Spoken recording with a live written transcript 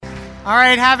All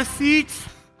right, have a seat.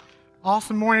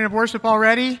 Awesome morning of worship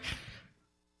already.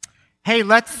 Hey,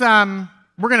 we're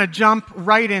going to jump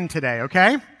right in today,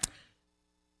 okay?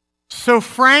 So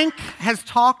Frank has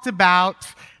talked about,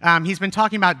 he's been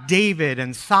talking about David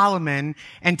and Solomon,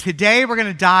 and today we're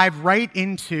going to dive right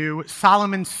into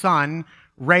Solomon's son,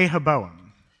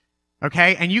 Rehoboam,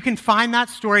 okay? And you can find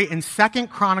that story in 2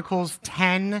 Chronicles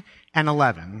 10 and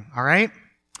 11, all right?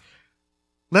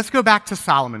 Let's go back to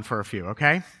Solomon for a few,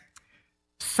 okay?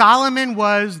 Solomon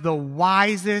was the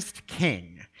wisest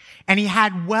king, and he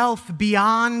had wealth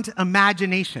beyond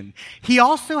imagination. He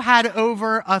also had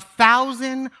over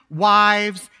 1,000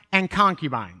 wives and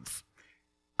concubines.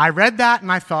 I read that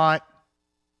and I thought,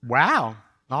 wow,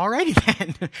 alrighty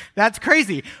then. That's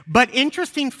crazy. But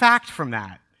interesting fact from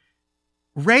that,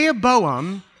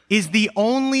 Rehoboam is the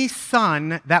only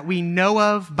son that we know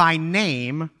of by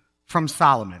name from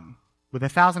Solomon. With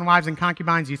 1,000 wives and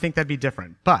concubines, you think that'd be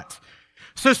different.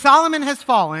 So Solomon has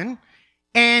fallen,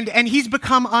 and he's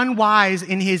become unwise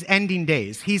in his ending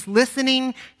days. He's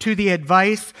listening to the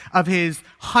advice of his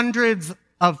hundreds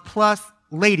of plus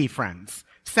lady friends.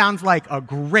 Sounds like a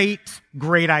great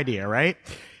idea, right?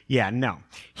 Yeah, no.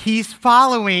 He's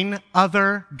following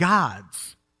other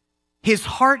gods. His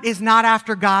heart is not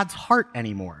after God's heart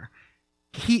anymore.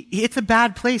 It's a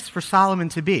bad place for Solomon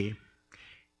to be.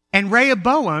 And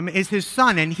Rehoboam is his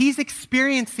son, and he's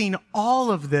experiencing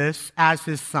all of this as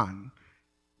his son.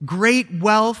 Great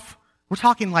wealth. We're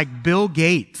talking like Bill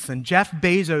Gates and Jeff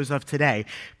Bezos of today.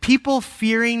 People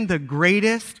fearing the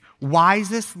greatest,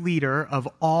 wisest leader of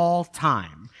all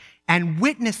time and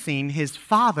witnessing his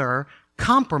father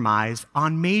compromise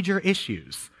on major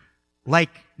issues like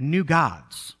new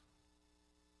gods.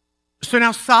 So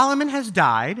now Solomon has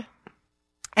died,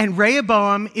 and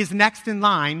Rehoboam is next in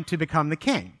line to become the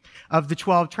king of the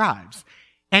 12 tribes.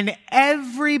 And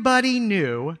everybody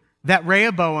knew that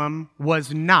Rehoboam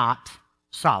was not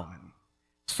Solomon.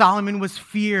 Solomon was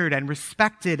feared and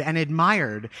respected and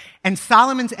admired. And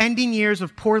Solomon's ending years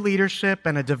of poor leadership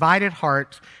and a divided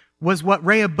heart was what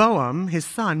Rehoboam, his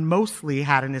son, mostly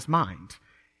had in his mind.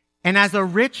 And as a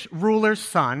rich ruler's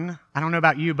son, I don't know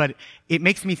about you, but it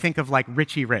makes me think of like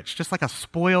Richie Rich, just like a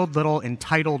spoiled little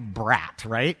entitled brat,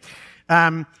 right?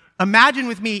 Imagine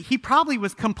with me, he probably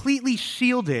was completely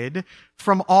shielded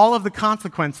from all of the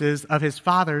consequences of his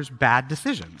father's bad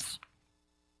decisions.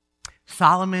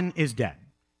 Solomon is dead,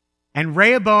 and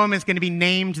Rehoboam is going to be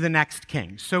named the next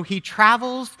king. So he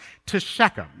travels to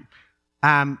Shechem,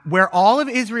 where all of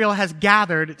Israel has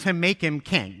gathered to make him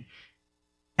king.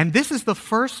 And this is the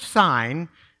first sign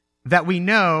that we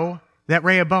know that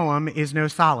Rehoboam is no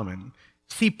Solomon.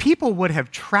 See, people would have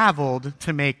traveled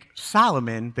to make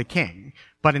Solomon the king,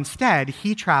 but instead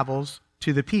he travels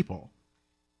to the people.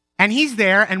 And he's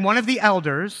there, and one of the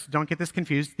elders, don't get this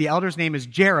confused, the elder's name is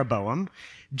Jeroboam.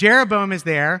 Jeroboam is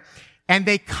there, and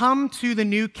they come to the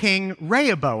new king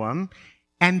Rehoboam,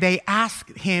 and they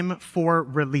ask him for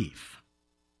relief.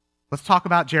 Let's talk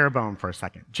about Jeroboam for a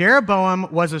second.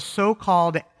 Jeroboam was a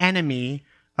so-called enemy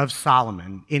of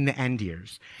Solomon in the end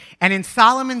years. And in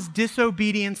Solomon's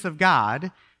disobedience of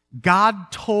God,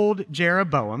 God told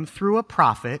Jeroboam through a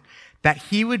prophet that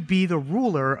he would be the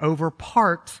ruler over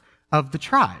part of the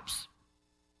tribes.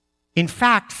 In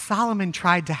fact, Solomon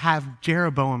tried to have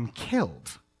Jeroboam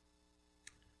killed.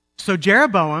 So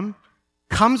Jeroboam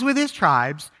comes with his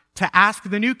tribes to ask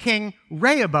the new king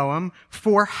Rehoboam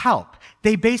for help.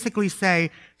 They basically say,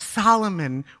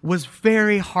 Solomon was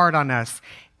very hard on us,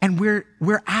 and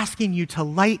we're asking you to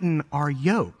lighten our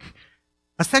yoke.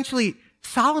 Essentially,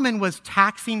 Solomon was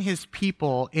taxing his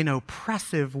people in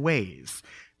oppressive ways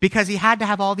because he had to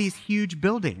have all these huge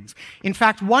buildings. In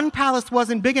fact, one palace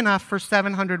wasn't big enough for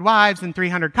 700 wives and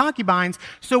 300 concubines,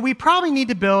 so we probably need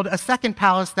to build a second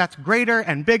palace that's greater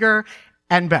and bigger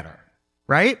and better,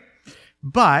 right?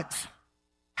 But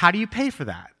how do you pay for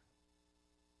that?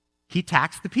 He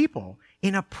taxed the people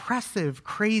in oppressive,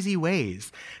 crazy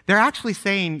ways. They're actually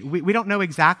saying, we don't know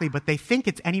exactly, but they think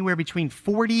it's anywhere between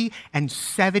 40 and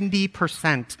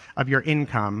 70% of your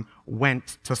income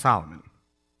went to Solomon.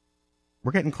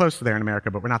 We're getting close to there in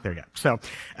America, but we're not there yet. So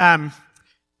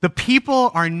the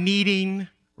people are needing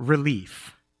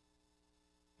relief.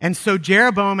 And so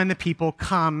Jeroboam and the people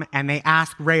come and they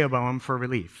ask Rehoboam for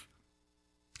relief.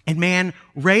 And man,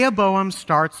 Rehoboam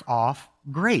starts off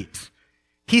great.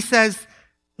 He says,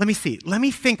 let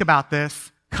me think about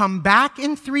this. Come back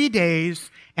in 3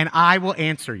 days and I will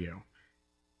answer you.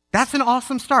 That's an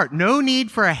awesome start. No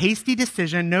need for a hasty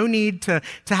decision. No need to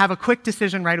have a quick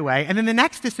decision right away. And then the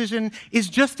next decision is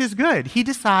just as good. He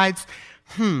decides,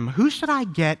 who should I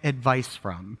get advice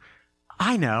from?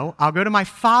 I know. I'll go to my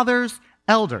father's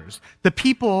elders, the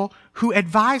people who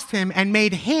advised him and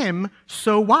made him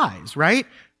so wise, right?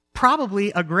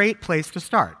 Probably a great place to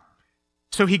start.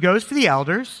 So he goes to the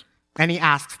elders and he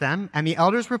asks them, and the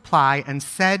elders reply and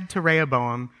said to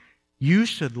Rehoboam, "You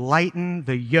should lighten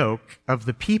the yoke of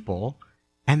the people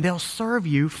and they'll serve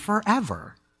you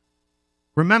forever."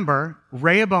 Remember,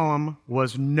 Rehoboam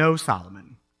was no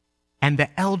Solomon, and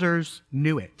the elders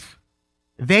knew it.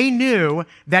 They knew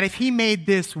that if he made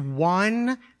this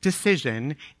one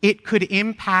decision, it could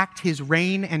impact his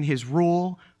reign and his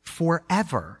rule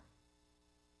forever.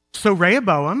 So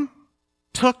Rehoboam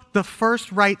took the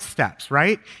first right steps,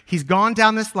 right? He's gone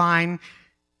down this line,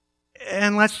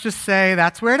 and let's just say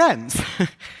that's where it ends.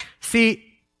 See,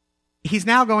 he's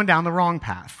now going down the wrong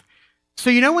path. So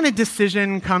you know when a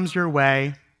decision comes your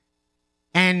way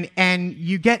and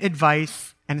you get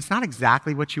advice and it's not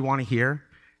exactly what you want to hear?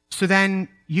 So then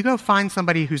you go find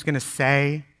somebody who's going to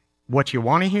say what you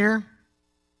want to hear?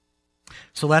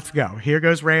 So let's go. Here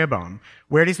goes Rehoboam.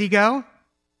 Where does he go?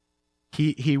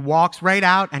 He walks right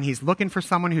out and he's looking for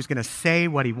someone who's going to say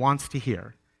what he wants to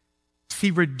hear.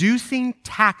 See, reducing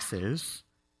taxes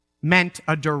meant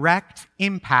a direct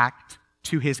impact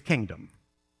to his kingdom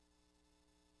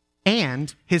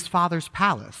and his father's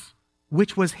palace,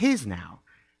 which was his now.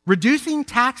 Reducing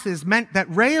taxes meant that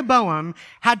Rehoboam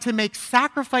had to make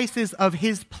sacrifices of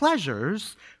his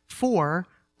pleasures for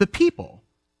the people.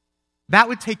 That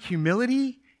would take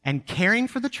humility and caring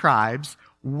for the tribes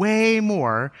way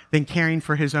more than caring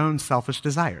for his own selfish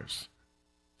desires.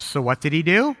 So what did he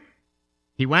do?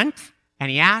 He went and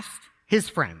he asked his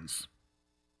friends.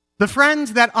 The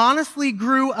friends that honestly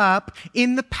grew up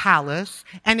in the palace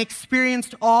and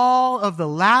experienced all of the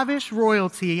lavish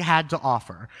royalty had to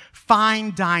offer.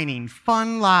 Fine dining,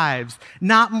 fun lives,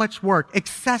 not much work,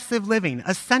 excessive living.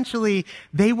 Essentially,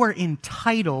 they were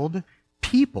entitled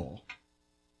people.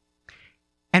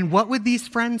 And what would these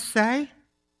friends say?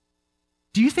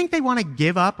 Do you think they want to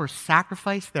give up or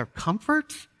sacrifice their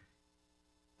comfort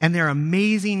and their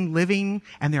amazing living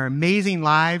and their amazing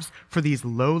lives for these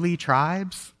lowly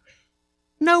tribes?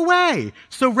 No way.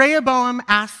 So Rehoboam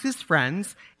asks his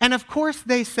friends, and of course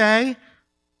they say,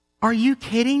 "Are you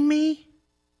kidding me?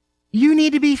 You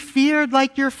need to be feared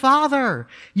like your father.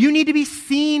 You need to be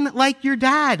seen like your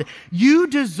dad. You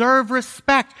deserve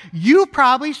respect. You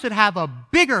probably should have a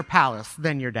bigger palace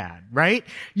than your dad, right?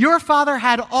 Your father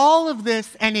had all of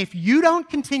this, and if you don't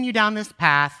continue down this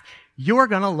path, you're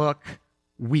going to look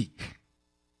weak."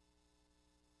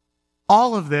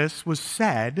 All of this was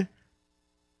said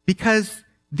because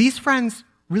these friends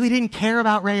really didn't care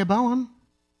about Rehoboam.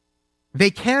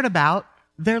 They cared about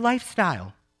their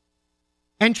lifestyle.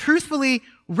 And truthfully,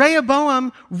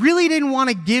 Rehoboam really didn't want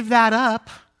to give that up,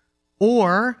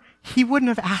 or he wouldn't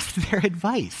have asked their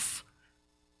advice.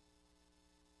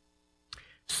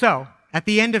 So, at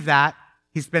the end of that,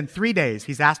 he's been 3 days,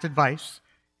 he's asked advice,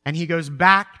 and he goes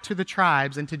back to the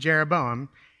tribes and to Jeroboam,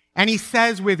 and he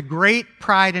says with great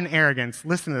pride and arrogance,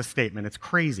 listen to this statement, it's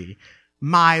crazy,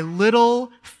 "My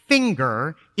little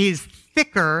finger is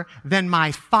thicker than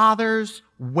my father's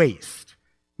waist.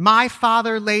 My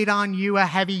father laid on you a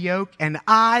heavy yoke, and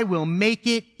I will make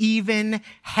it even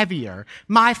heavier.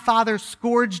 My father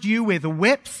scourged you with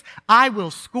whips. I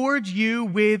will scourge you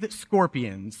with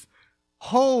scorpions."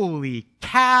 Holy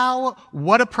cow,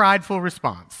 what a prideful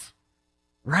response,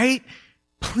 right?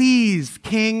 "Please,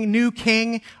 new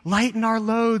king, lighten our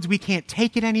loads. We can't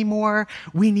take it anymore.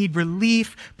 We need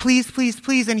relief. Please, please,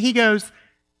 please." And he goes,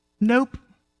 "Nope.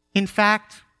 In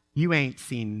fact, you ain't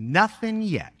seen nothing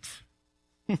yet."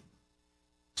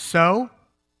 So,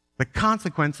 the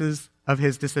consequences of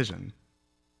his decision.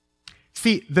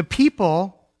 See, the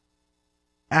people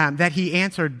that he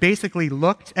answered basically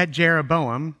looked at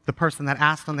Jeroboam, the person that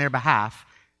asked on their behalf.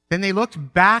 Then they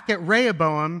looked back at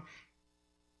Rehoboam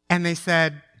and they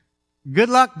said, "Good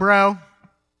luck, bro."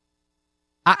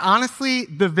 Honestly,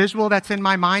 the visual that's in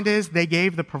my mind is they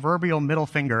gave the proverbial middle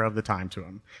finger of the time to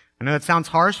him. I know that sounds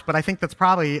harsh, but I think that's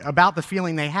probably about the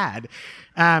feeling they had.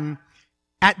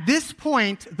 At this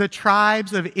point, the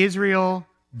tribes of Israel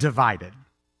divided.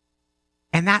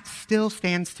 And that still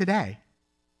stands today.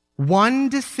 One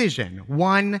decision,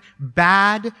 one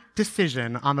bad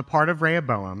decision on the part of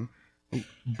Rehoboam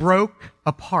broke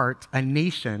apart a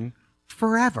nation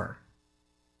forever.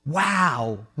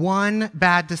 Wow. One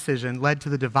bad decision led to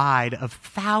the divide of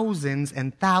thousands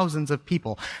and thousands of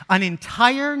people. An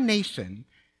entire nation.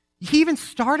 He even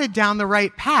started down the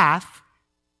right path,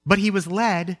 but he was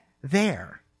led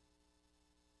there.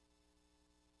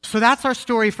 So that's our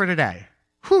story for today.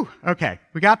 Whew, okay,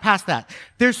 we got past that.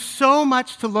 There's so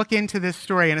much to look into this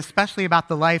story, and especially about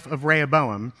the life of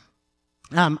Rehoboam.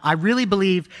 I really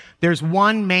believe there's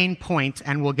one main point,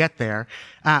 and we'll get there,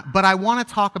 but I want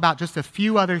to talk about just a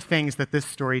few other things that this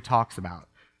story talks about.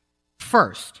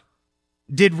 First,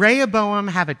 did Rehoboam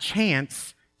have a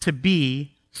chance to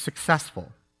be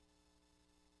successful?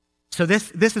 So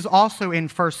this is also in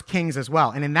 1 Kings as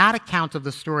well. And in that account of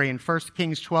the story in 1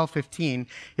 Kings 12:15,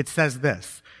 it says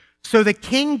this: "So the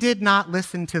king did not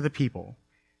listen to the people,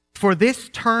 for this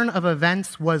turn of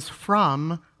events was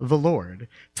from the Lord,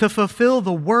 to fulfill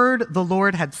the word the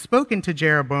Lord had spoken to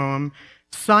Jeroboam,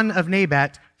 son of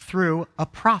Nebat, through a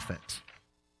prophet."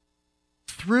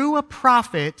 Through a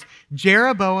prophet,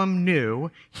 Jeroboam knew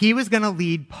he was going to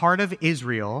lead part of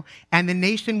Israel, and the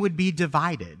nation would be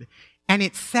divided. And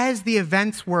it says the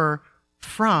events were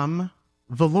from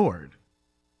the Lord.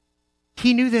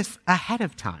 He knew this ahead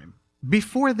of time,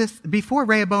 before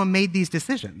Rehoboam made these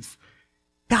decisions.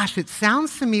 Gosh, it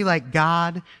sounds to me like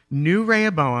God knew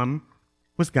Rehoboam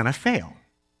was going to fail.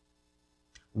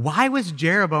 Why was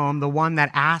Jeroboam the one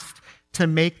that asked to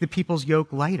make the people's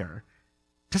yoke lighter?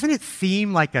 Doesn't it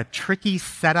seem like a tricky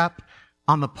setup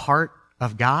on the part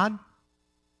of God?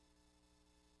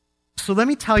 So let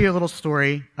me tell you a little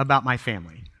story about my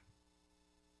family.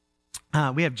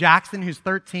 We have Jackson, who's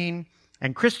 13,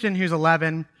 and Christian, who's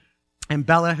 11, and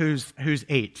Bella, who's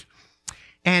 8.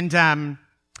 And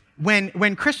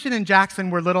when Christian and Jackson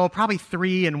were little, probably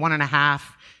 3 and 1.5,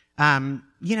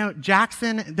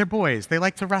 Jackson, they're boys. They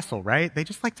like to wrestle, right? They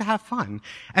just like to have fun.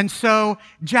 And so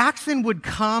Jackson would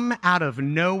come out of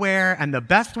nowhere, and the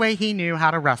best way he knew how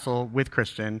to wrestle with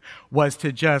Christian was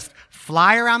to just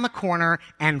fly around the corner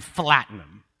and flatten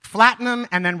him. Flatten him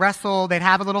and then wrestle. They'd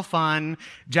have a little fun.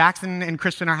 Jackson and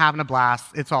Christian are having a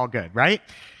blast. It's all good, right?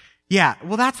 Yeah,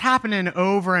 well, that's happening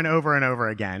over and over and over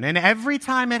again. And every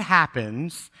time it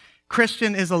happens,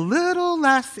 Christian is a little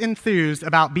less enthused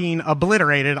about being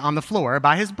obliterated on the floor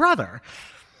by his brother.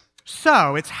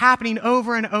 So it's happening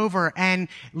over and over, and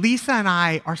Lisa and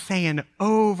I are saying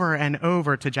over and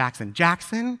over to Jackson,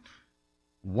 Jackson,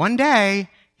 one day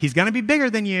he's going to be bigger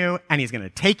than you, and he's going to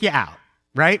take you out,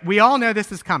 right? We all know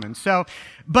this is coming.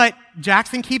 But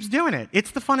Jackson keeps doing it.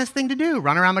 It's the funnest thing to do.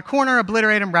 Run around the corner,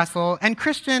 obliterate him, wrestle. And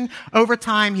Christian, over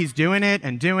time, he's doing it,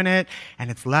 and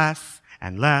it's less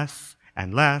and less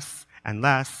and less and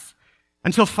less,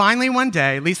 until finally one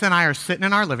day, Lisa and I are sitting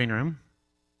in our living room,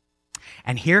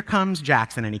 and here comes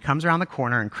Jackson, and he comes around the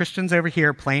corner, and Christian's over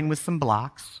here playing with some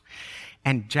blocks,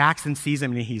 and Jackson sees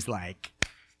him, and he's like,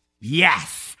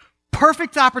 yes,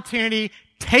 perfect opportunity,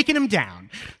 taking him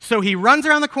down. So he runs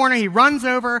around the corner, he runs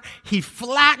over, he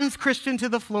flattens Christian to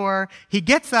the floor, he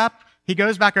gets up, he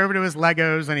goes back over to his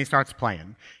Legos, and he starts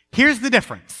playing. Here's the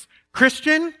difference.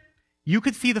 Christian, you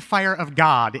could see the fire of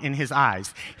God in his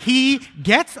eyes. He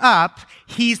gets up,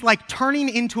 he's like turning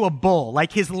into a bull,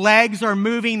 like his legs are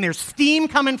moving, there's steam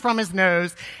coming from his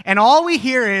nose, and all we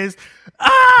hear is,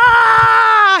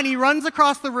 ah! And he runs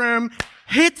across the room,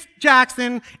 hits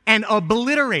Jackson, and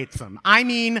obliterates him. I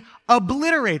mean,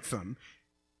 obliterates him.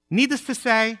 Needless to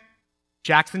say,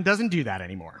 Jackson doesn't do that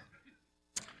anymore.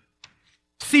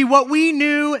 See, what we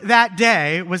knew that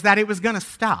day was that it was going to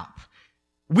stop.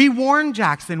 We warned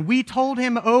Jackson. We told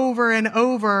him over and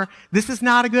over, this is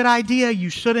not a good idea. You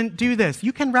shouldn't do this.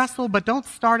 You can wrestle, but don't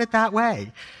start it that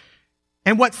way.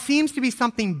 And what seems to be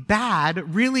something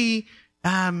bad really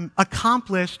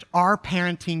accomplished our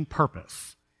parenting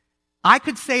purpose. I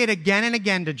could say it again and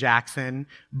again to Jackson,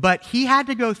 but he had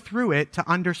to go through it to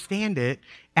understand it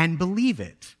and believe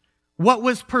it. What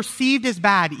was perceived as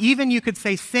bad, even you could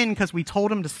say sin because we told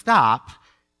him to stop,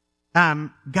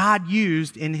 God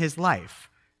used in his life.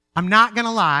 I'm not going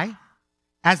to lie,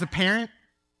 as a parent,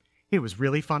 it was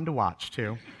really fun to watch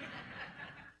too.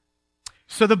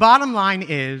 So the bottom line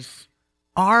is,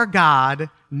 our God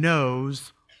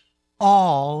knows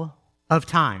all of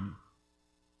time.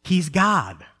 He's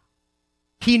God.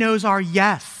 He knows our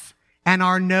yes and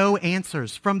our no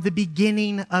answers from the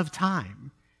beginning of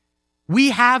time.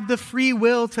 We have the free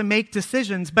will to make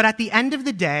decisions, but at the end of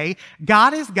the day,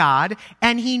 God is God,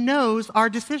 and he knows our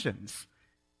decisions.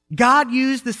 God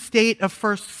used the state of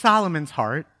first Solomon's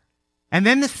heart, and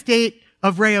then the state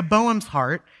of Rehoboam's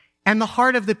heart, and the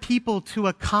heart of the people to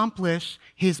accomplish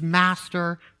his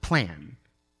master plan.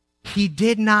 He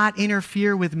did not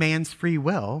interfere with man's free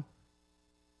will.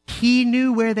 He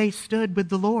knew where they stood with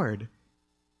the Lord,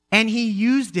 and he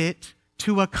used it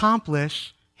to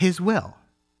accomplish his will.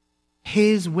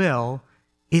 His will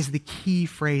is the key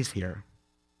phrase here.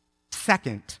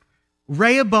 Second,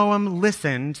 Rehoboam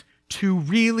listened to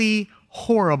really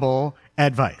horrible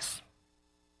advice.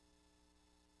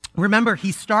 Remember,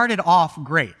 he started off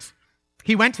great.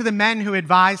 He went to the men who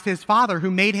advised his father, who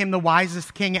made him the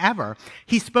wisest king ever.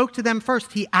 He spoke to them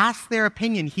first. He asked their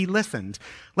opinion. He listened.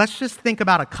 Let's just think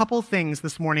about a couple things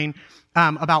this morning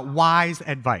about wise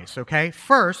advice, okay?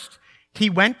 First, he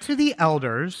went to the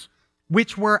elders,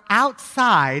 which were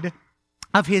outside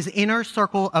of his inner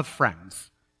circle of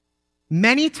friends.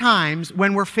 Many times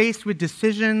when we're faced with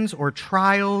decisions or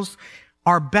trials,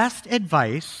 our best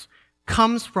advice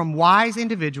comes from wise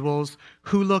individuals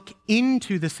who look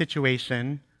into the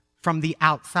situation from the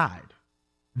outside.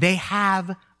 They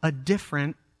have a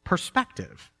different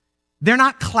perspective. They're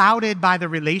not clouded by the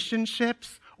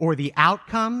relationships or the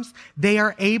outcomes. They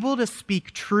are able to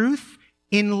speak truth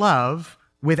in love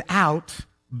without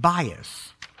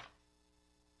bias.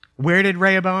 Where did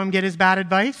Rehoboam get his bad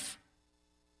advice?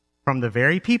 From the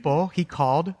very people he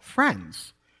called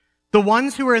friends. The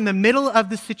ones who were in the middle of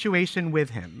the situation with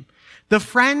him. The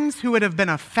friends who would have been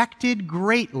affected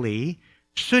greatly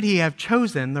should he have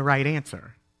chosen the right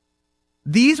answer.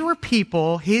 These were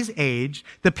people his age,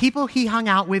 the people he hung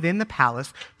out with in the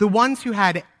palace, the ones who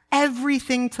had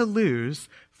everything to lose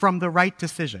from the right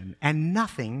decision and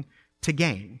nothing to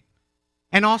gain.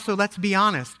 And also, let's be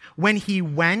honest, when he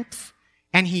went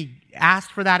and he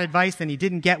asked for that advice and he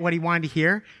didn't get what he wanted to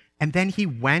hear, and then he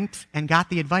went and got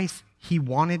the advice he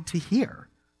wanted to hear.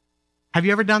 Have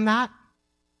you ever done that?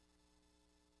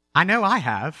 I know I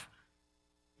have.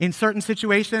 In certain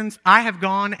situations, I have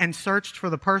gone and searched for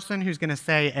the person who's going to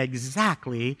say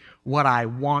exactly what I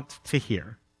want to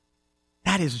hear.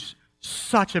 That is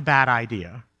such a bad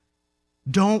idea.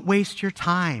 Don't waste your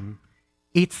time.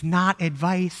 It's not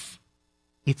advice,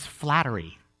 it's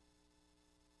flattery.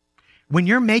 When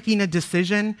you're making a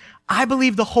decision, I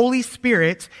believe the Holy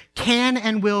Spirit can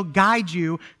and will guide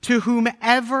you to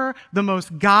whomever the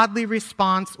most godly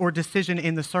response or decision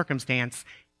in the circumstance,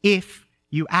 if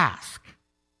you ask.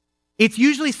 It's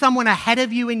usually someone ahead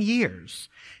of you in years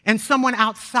and someone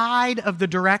outside of the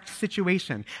direct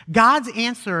situation. God's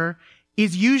answer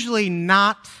is usually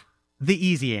not the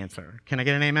easy answer. Can I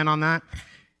get an amen on that?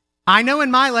 I know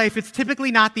in my life it's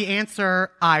typically not the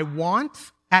answer I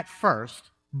want at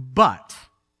first, but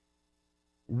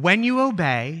when you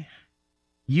obey,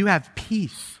 you have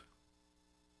peace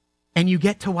and you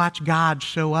get to watch God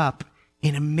show up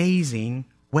in amazing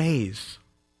ways.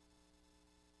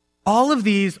 All of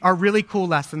these are really cool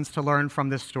lessons to learn from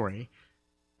this story.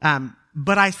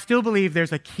 But I still believe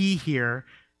there's a key here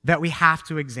that we have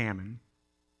to examine.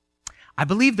 I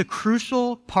believe the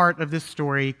crucial part of this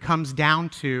story comes down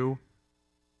to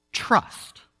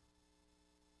trust.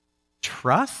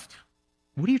 Trust?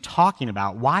 What are you talking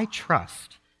about? Why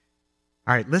trust?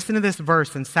 All right, listen to this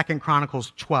verse in 2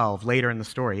 Chronicles 12, later in the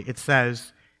story. It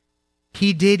says,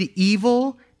 "He did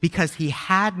evil because he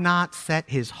had not set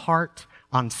his heart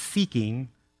on seeking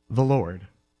the Lord."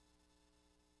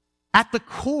 At the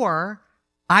core,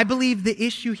 I believe the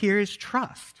issue here is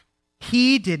trust.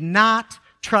 He did not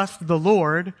trust the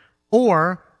Lord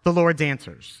or the Lord's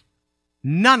answers.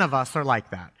 None of us are like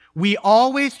that. We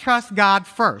always trust God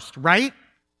first, right?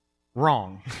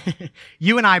 Wrong.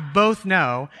 You and I both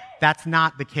know that's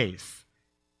not the case.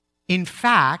 In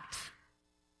fact,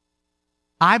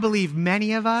 I believe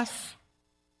many of us,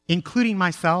 including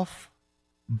myself,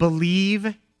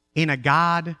 believe in a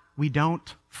God we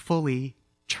don't fully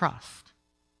trust.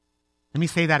 Let me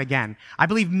say that again. I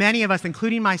believe many of us,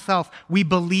 including myself, we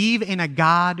believe in a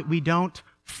God we don't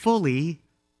fully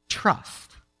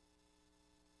trust.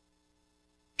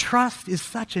 Trust is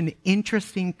such an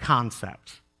interesting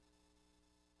concept.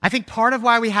 I think part of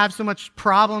why we have so much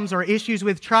problems or issues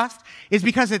with trust is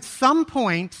because at some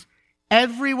point,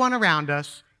 everyone around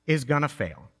us is going to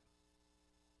fail.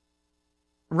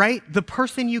 Right? The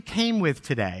person you came with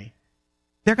today,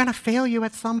 they're going to fail you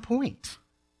at some point.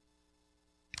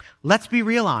 Let's be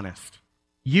real honest.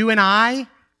 You and I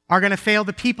are going to fail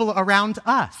the people around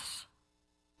us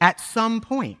at some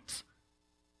point.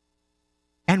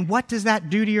 And what does that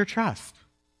do to your trust?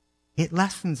 It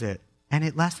lessens it, and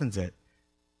it lessens it.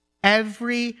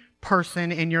 Every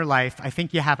person in your life, I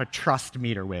think you have a trust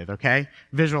meter with, okay?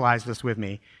 Visualize this with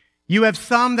me. You have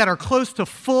some that are close to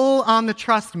full on the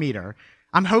trust meter.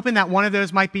 I'm hoping that one of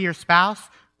those might be your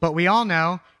spouse, but we all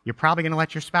know you're probably going to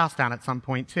let your spouse down at some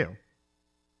point too.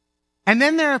 And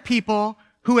then there are people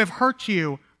who have hurt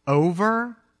you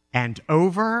over and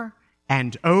over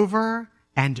and over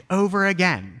and over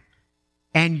again.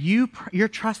 And your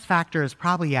trust factor is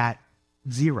probably at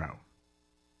 0.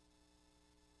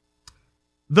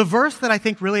 The verse that I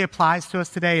think really applies to us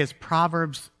today is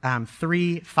Proverbs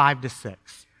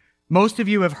 3:5-6. Most of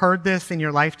you have heard this in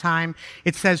your lifetime.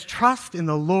 It says, "Trust in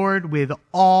the Lord with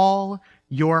all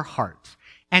your heart,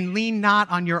 and lean not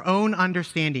on your own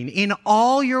understanding. In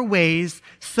all your ways,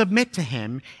 submit to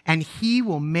him, and he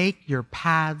will make your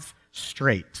paths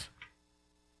straight.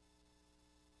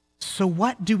 So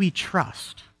what do we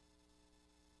trust?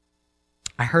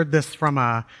 I heard this from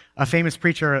a famous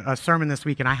preacher, a sermon this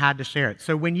week, and I had to share it.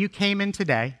 So when you came in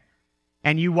today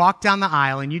and you walked down the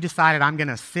aisle and you decided, I'm going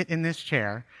to sit in this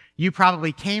chair, you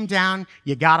probably came down,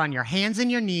 you got on your hands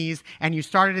and your knees, and you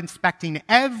started inspecting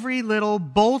every little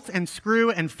bolt and screw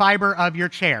and fiber of your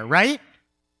chair, right?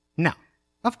 No,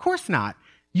 of course not.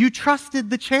 You trusted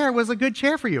the chair was a good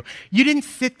chair for you. You didn't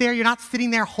sit there, you're not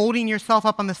sitting there holding yourself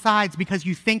up on the sides because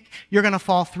you think you're going to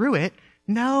fall through it.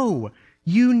 No,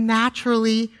 you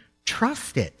naturally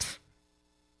trust it.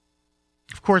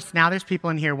 Of course, now there's people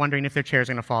in here wondering if their chair's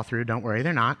going to fall through. Don't worry,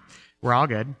 they're not. We're all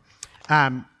good.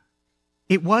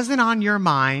 It wasn't on your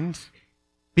mind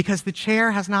because the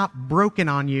chair has not broken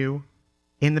on you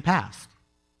in the past.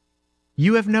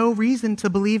 You have no reason to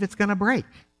believe it's going to break.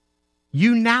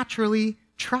 You naturally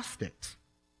trust it.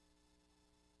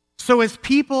 So as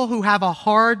people who have a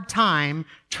hard time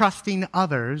trusting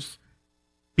others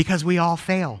because we all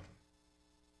fail,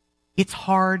 it's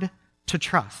hard to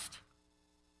trust.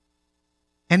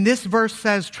 And this verse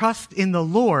says, trust in the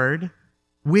Lord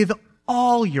with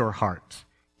all your heart.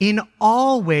 In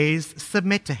all ways,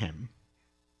 submit to him.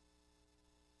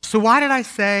 So why did I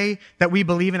say that we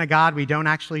believe in a God we don't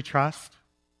actually trust?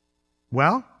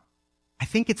 Well, I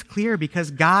think it's clear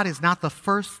because God is not the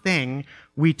first thing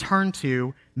we turn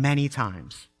to many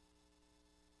times.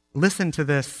 Listen to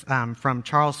this from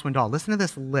Charles Swindoll. Listen to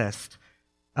this list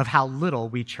of how little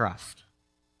we trust.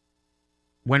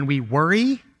 When we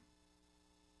worry,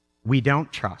 we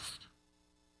don't trust.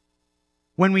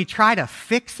 When we try to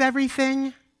fix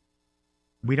everything,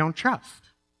 we don't trust.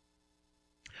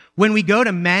 When we go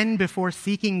to men before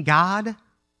seeking God,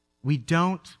 we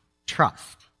don't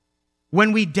trust.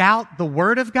 When we doubt the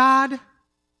word of God,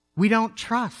 we don't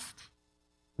trust.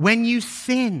 When you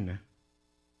sin,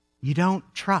 you don't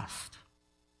trust.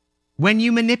 When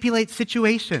you manipulate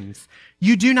situations,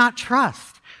 you do not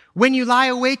trust. When you lie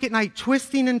awake at night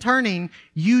twisting and turning,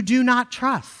 you do not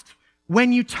trust.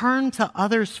 When you turn to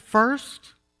others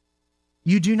first,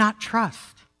 you do not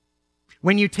trust.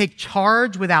 When you take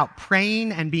charge without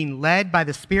praying and being led by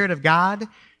the Spirit of God,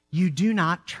 you do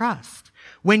not trust.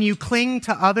 When you cling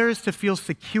to others to feel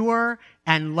secure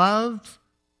and loved,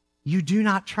 you do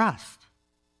not trust.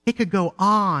 It could go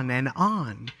on and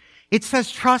on. It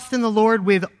says trust in the Lord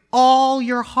with all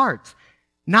your heart.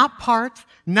 Not part,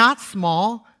 not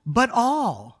small, but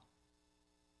all.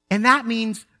 And that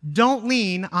means don't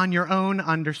lean on your own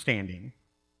understanding.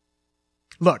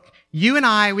 Look, you and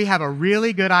I, we have a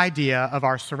really good idea of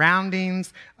our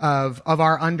surroundings, of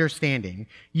our understanding.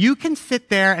 You can sit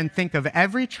there and think of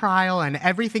every trial and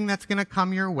everything that's going to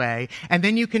come your way, and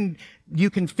then you can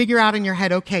figure out in your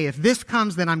head, okay, if this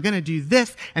comes, then I'm going to do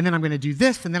this, and then I'm going to do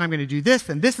this, and then I'm going to do this,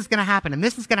 and this is going to happen, and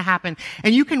this is going to happen.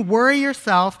 And you can worry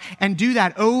yourself and do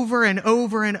that over and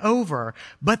over and over,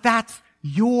 but that's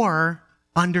your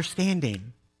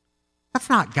understanding. That's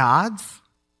not God's.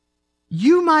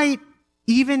 You might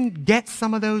even get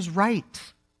some of those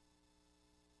right.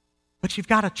 But you've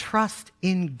got to trust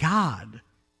in God.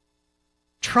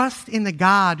 Trust in the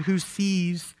God who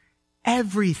sees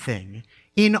everything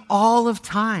in all of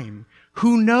time,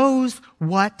 who knows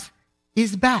what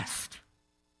is best.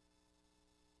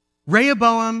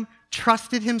 Reheboam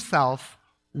trusted himself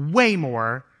way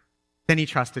more than he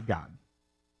trusted God.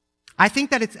 I think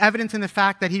that it's evident in the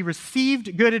fact that he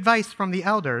received good advice from the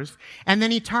elders, and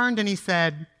then he turned and he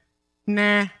said,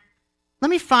 nah, let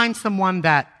me find someone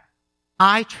that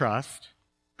I trust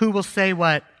who will say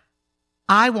what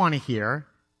I want to hear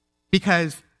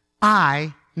because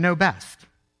I know best.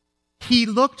 He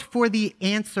looked for the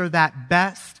answer that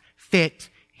best fit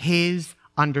his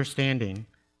understanding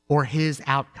or his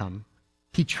outcome.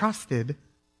 He trusted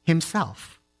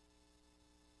himself.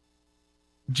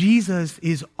 Jesus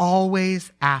is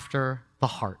always after the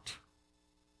heart.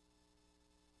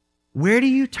 Where do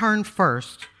you turn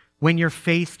first when you're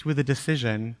faced with a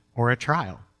decision or a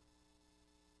trial?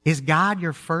 Is God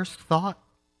your first thought?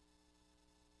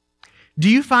 Do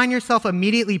you find yourself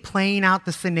immediately playing out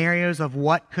the scenarios of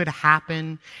what could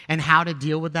happen and how to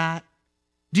deal with that?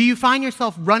 Do you find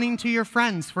yourself running to your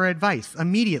friends for advice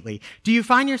immediately? Do you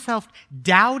find yourself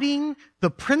doubting the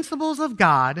principles of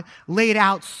God laid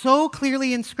out so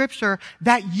clearly in Scripture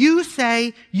that you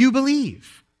say you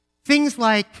believe? Things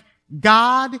like,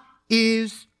 God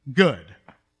is good.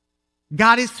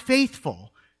 God is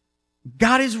faithful.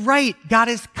 God is right. God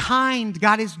is kind.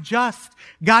 God is just.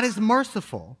 God is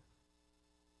merciful.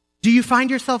 Do you find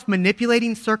yourself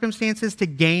manipulating circumstances to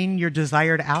gain your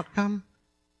desired outcome?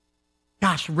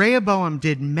 Gosh, Rehoboam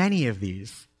did many of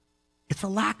these. It's a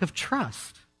lack of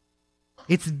trust.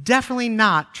 It's definitely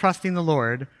not trusting the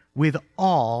Lord with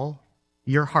all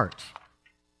your heart.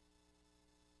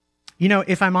 You know,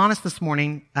 if I'm honest this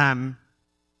morning,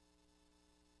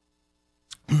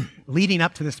 leading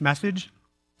up to this message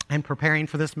and preparing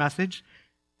for this message,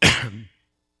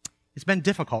 it's been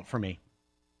difficult for me.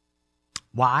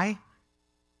 Why?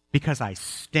 Because I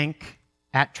stink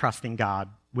at trusting God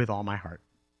with all my heart.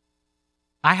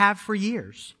 I have for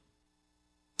years.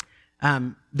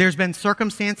 There's been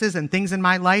circumstances and things in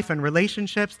my life and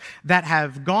relationships that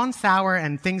have gone sour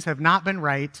and things have not been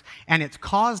right, and it's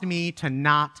caused me to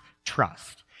not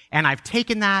trust. And I've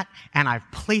taken that and I've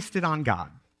placed it on God.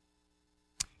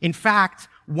 In fact,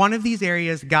 one of these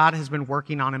areas God has been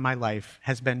working on in my life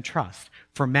has been trust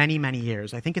for many, many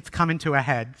years. I think it's coming to a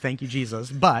head, thank you,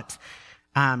 Jesus. But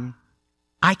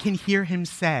I can hear him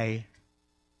say,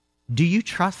 do you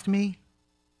trust me?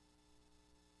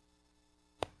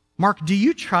 Mark, do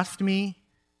you trust me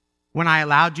when I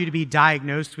allowed you to be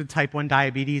diagnosed with type 1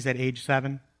 diabetes at age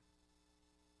 7?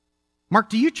 Mark,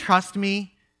 do you trust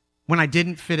me when I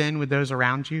didn't fit in with those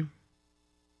around you?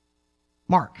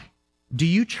 Mark, do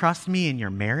you trust me in your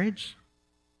marriage?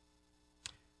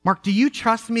 Mark, do you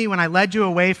trust me when I led you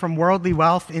away from worldly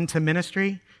wealth into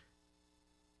ministry?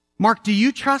 Mark, do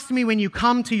you trust me when you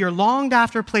come to your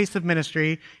longed-after place of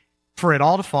ministry for it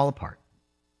all to fall apart?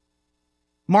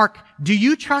 Mark, do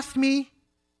you trust me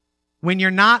when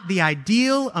you're not the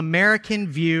ideal American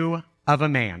view of a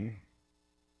man?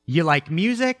 You like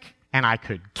music, and I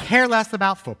could care less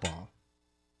about football.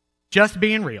 Just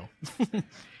being real.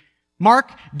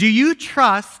 Mark, do you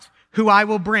trust who I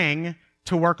will bring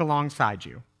to work alongside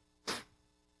you?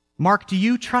 Mark, do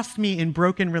you trust me in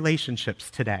broken relationships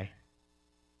today?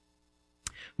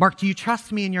 Mark, do you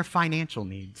trust me in your financial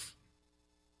needs?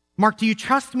 Mark, do you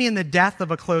trust me in the death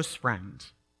of a close friend?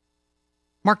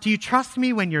 Mark, do you trust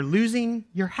me when you're losing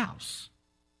your house?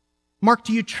 Mark,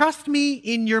 do you trust me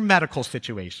in your medical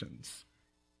situations?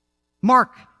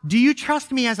 Mark, do you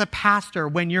trust me as a pastor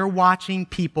when you're watching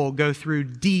people go through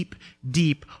deep,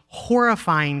 deep,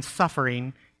 horrifying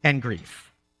suffering and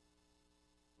grief?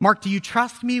 Mark, do you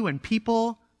trust me when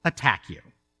people attack you?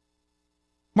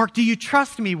 Mark, do you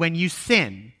trust me when you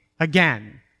sin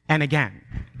again and again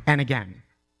and again?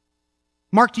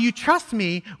 Mark, do you trust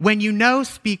me when you know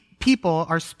people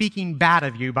are speaking bad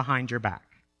of you behind your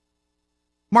back?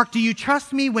 Mark, do you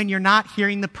trust me when you're not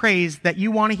hearing the praise that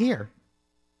you want to hear?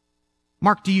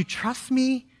 Mark, do you trust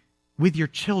me with your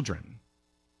children?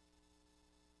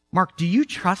 Mark, do you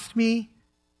trust me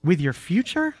with your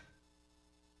future?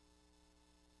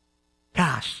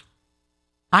 Gosh,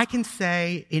 I can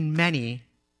say in many,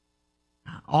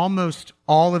 almost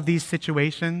all of these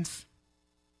situations,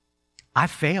 I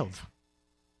failed.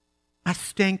 I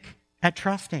stink at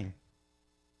trusting.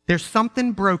 There's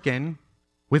something broken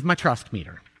with my trust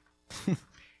meter.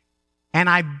 And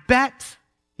I bet,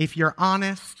 if you're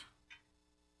honest,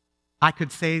 I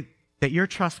could say that your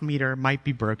trust meter might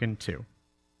be broken too.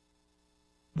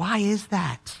 Why is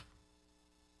that?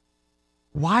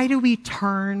 Why do we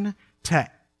turn to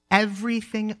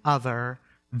everything other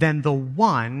than the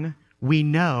one we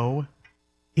know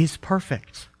is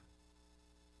perfect?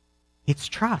 It's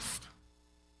trust.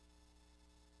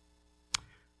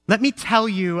 Let me tell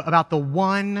you about the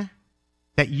one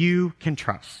that you can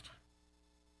trust.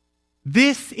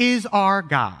 This is our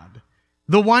God,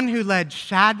 the one who led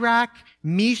Shadrach,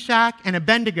 Meshach, and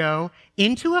Abednego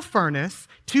into a furnace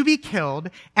to be killed,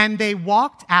 and they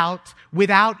walked out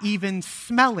without even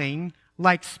smelling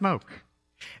like smoke.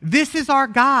 This is our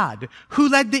God who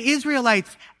led the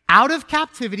Israelites out of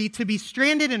captivity to be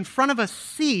stranded in front of a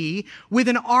sea with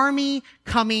an army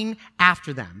coming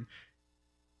after them.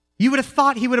 You would have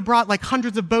thought he would have brought like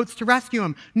hundreds of boats to rescue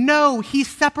him. No, he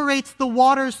separates the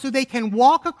waters so they can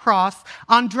walk across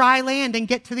on dry land and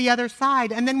get to the other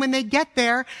side. And then when they get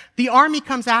there, the army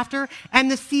comes after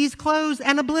and the seas close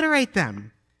and obliterate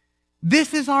them.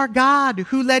 This is our God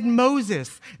who led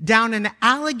Moses down an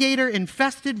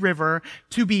alligator-infested river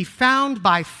to be found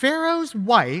by Pharaoh's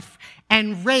wife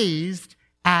and raised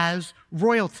as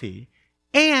royalty,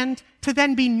 and to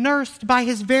then be nursed by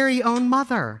his very own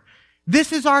mother.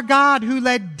 This is our God who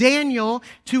led Daniel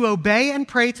to obey and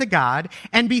pray to God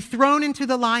and be thrown into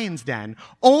the lion's den,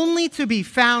 only to be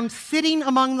found sitting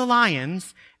among the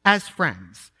lions as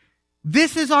friends.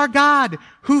 This is our God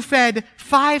who fed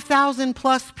 5,000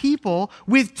 plus people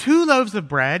with 2 loaves of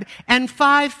bread and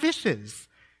 5 fishes.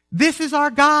 This is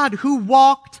our God who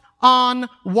walked on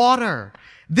water.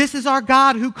 This is our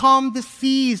God who calmed the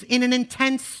seas in an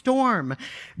intense storm.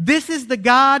 This is the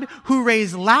God who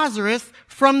raised Lazarus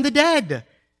from the dead.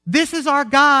 This is our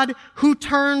God who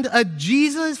turned a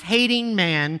Jesus-hating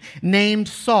man named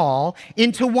Saul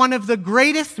into one of the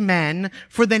greatest men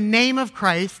for the name of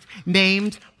Christ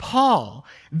named Paul.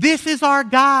 This is our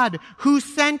God who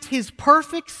sent his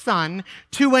perfect Son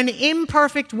to an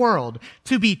imperfect world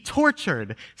to be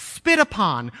tortured, spit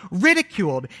upon,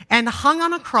 ridiculed, and hung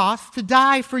on a cross to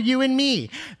die for you and me.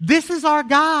 This is our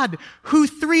God who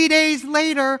 3 days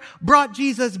later brought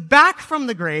Jesus back from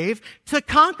the grave to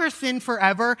conquer sin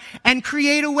forever and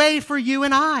create a way for you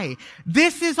and I.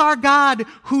 This is our God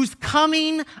who's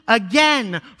coming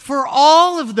again for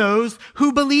all of those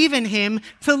who believe in him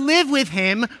to live with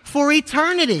him for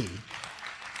eternity.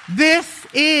 This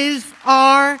is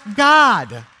our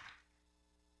God.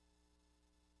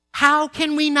 How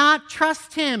can we not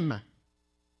trust him?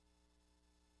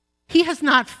 He has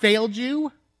not failed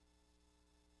you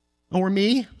or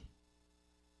me.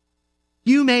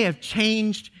 You may have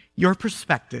changed your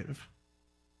perspective,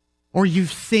 or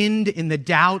you've sinned in the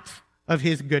doubt of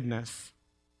his goodness,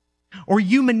 or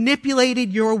you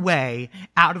manipulated your way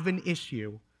out of an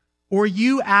issue, or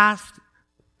you asked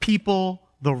people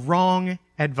the wrong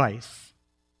advice.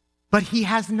 But he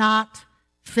has not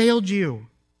failed you.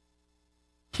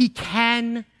 He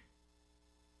can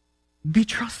be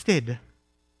trusted.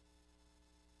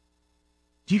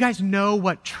 Do you guys know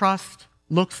what trust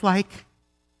looks like?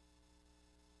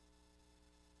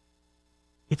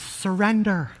 It's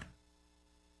surrender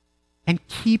and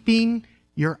keeping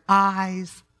your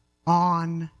eyes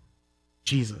on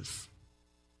Jesus.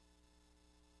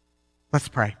 Let's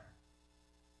pray.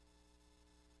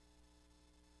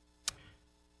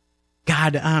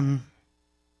 God,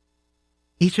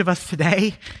 each of us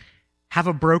today have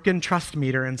a broken trust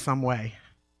meter in some way.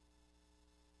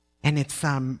 And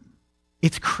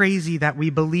it's crazy that we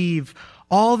believe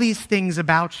all these things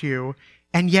about you,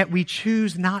 and yet we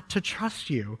choose not to trust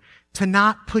you, to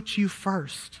not put you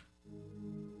first.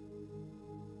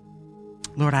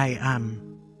 Lord, I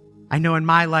know in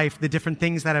my life the different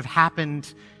things that have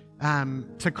happened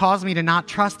to cause me to not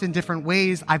trust in different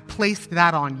ways. I've placed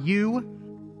that on you,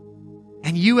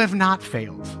 and you have not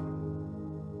failed.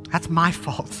 That's my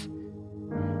fault.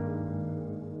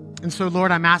 And so,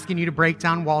 Lord, I'm asking you to break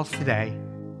down walls today.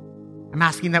 I'm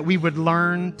asking that we would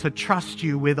learn to trust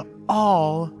you with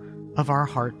all of our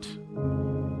heart.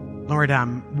 Lord,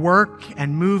 work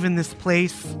and move in this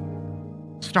place.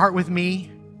 Start with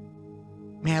me.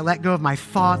 May I let go of my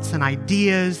thoughts and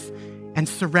ideas and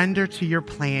surrender to your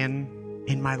plan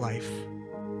in my life.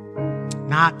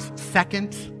 Not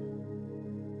second,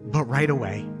 but right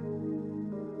away.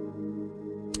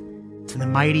 It's in the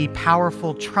mighty,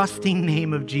 powerful, trusting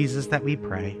name of Jesus that we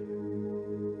pray.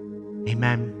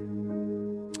 Amen.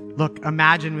 Look,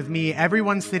 imagine with me,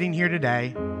 everyone sitting here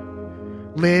today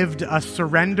lived a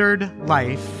surrendered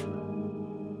life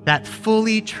that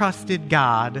fully trusted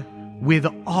God with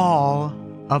all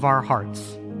of our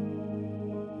hearts.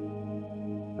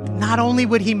 Not only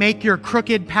would he make your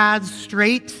crooked paths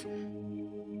straight,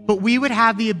 but we would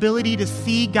have the ability to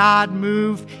see God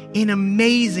move in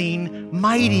amazing,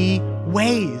 mighty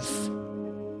ways.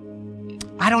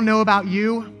 I don't know about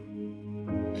you,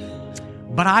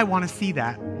 but I want to see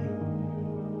that.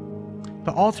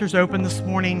 The altar's open this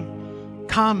morning.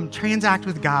 Come, transact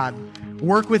with God.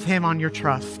 Work with him on your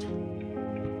trust.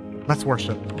 Let's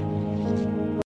worship.